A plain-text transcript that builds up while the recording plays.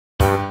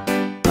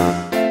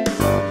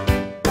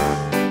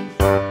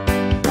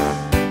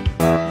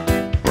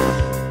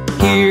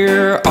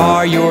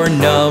are your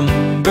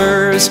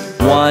numbers.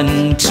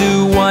 1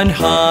 to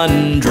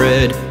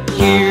 100.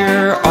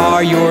 Here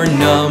are your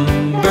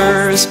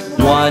numbers.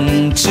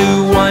 1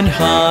 to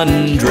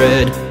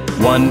 100.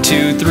 1,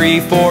 2, 3,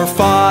 4,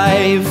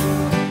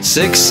 5,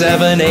 6,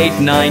 7, 8,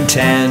 9,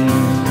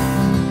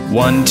 10.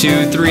 1,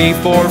 2, 3,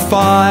 4,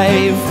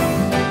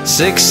 5,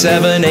 6,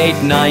 7,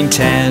 8, 9,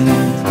 10.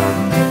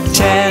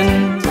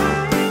 10,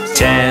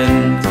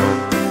 10,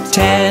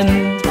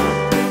 10,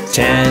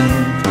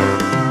 10.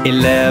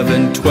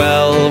 11,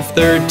 12,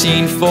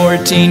 13,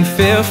 14,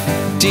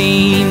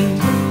 15,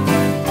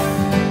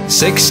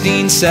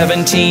 16,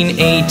 17,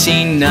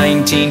 18,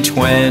 19,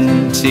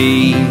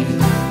 20.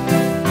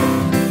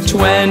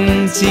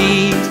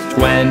 20,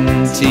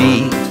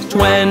 20,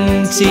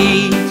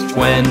 20,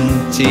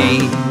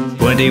 20.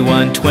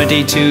 21,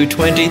 22,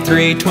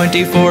 23,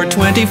 24,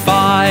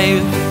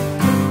 25,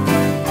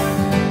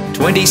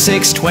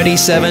 26,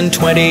 27,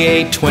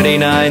 28,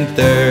 29,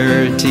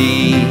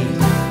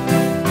 30,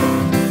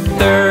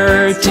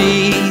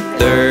 30,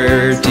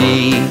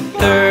 30,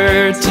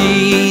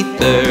 30,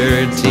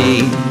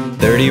 30,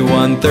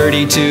 31,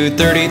 32,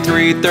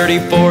 33,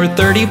 34,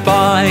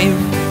 35,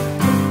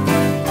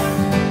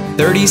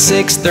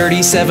 36,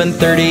 37,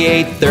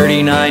 38,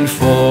 39,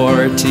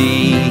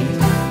 40,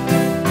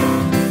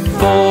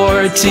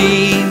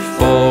 40,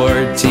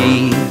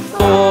 40,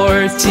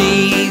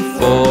 40,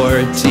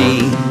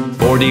 40,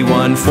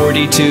 41,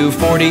 42,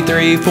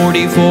 43,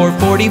 44,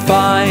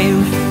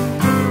 45,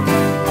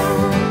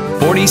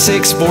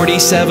 46,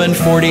 47,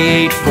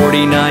 48,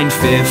 49,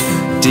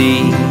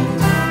 50,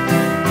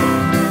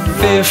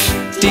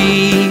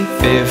 50,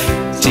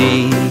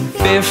 50,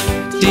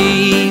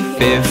 50,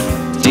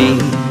 50,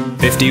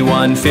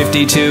 51,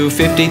 52,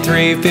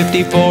 53,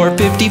 54,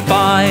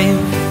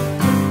 55,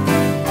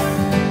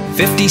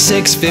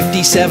 56,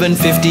 57,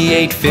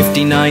 58,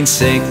 59,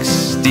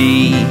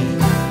 60,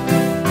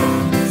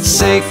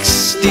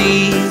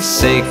 60,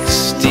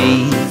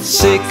 60,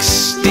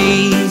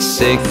 60,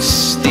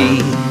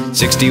 60,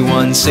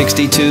 61,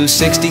 62,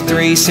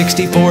 63,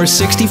 64,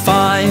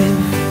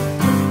 65,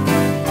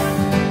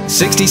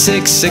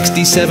 66,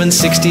 67,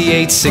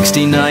 68,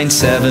 69,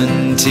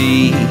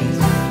 70,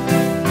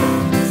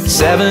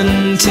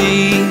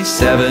 70,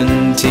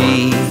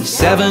 70,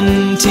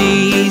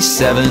 70,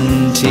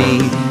 70,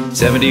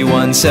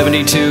 71,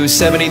 72,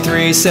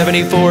 73,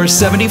 74,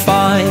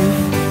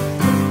 75,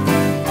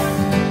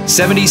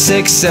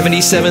 76,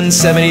 77,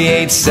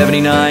 78,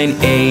 79,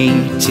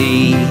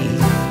 80,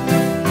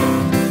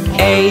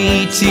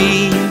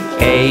 80,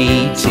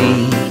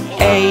 80,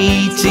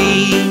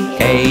 80,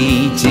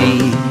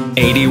 80,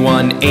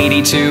 81,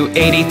 82,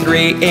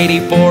 83,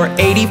 84,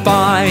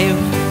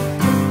 85,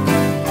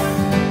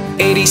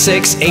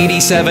 86,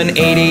 87,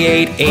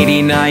 88,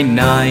 89,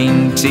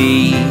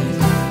 90,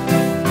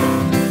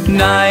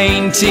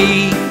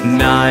 90,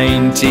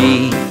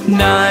 90,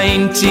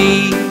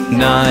 90,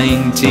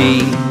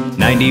 90,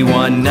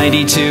 91,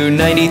 92,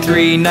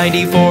 93,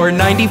 94,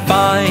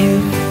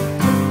 95,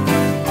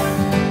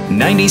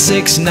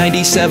 96,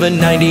 97,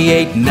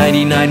 98,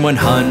 99,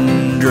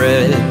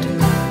 100,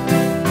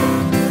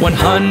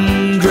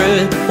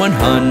 100,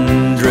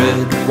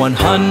 100,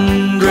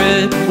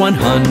 100,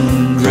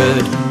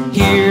 100.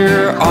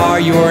 Here are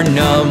your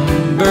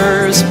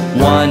numbers.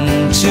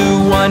 1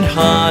 to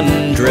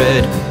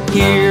 100.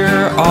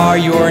 Here are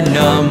your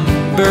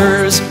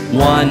numbers.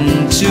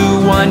 1 to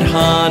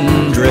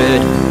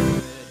 100.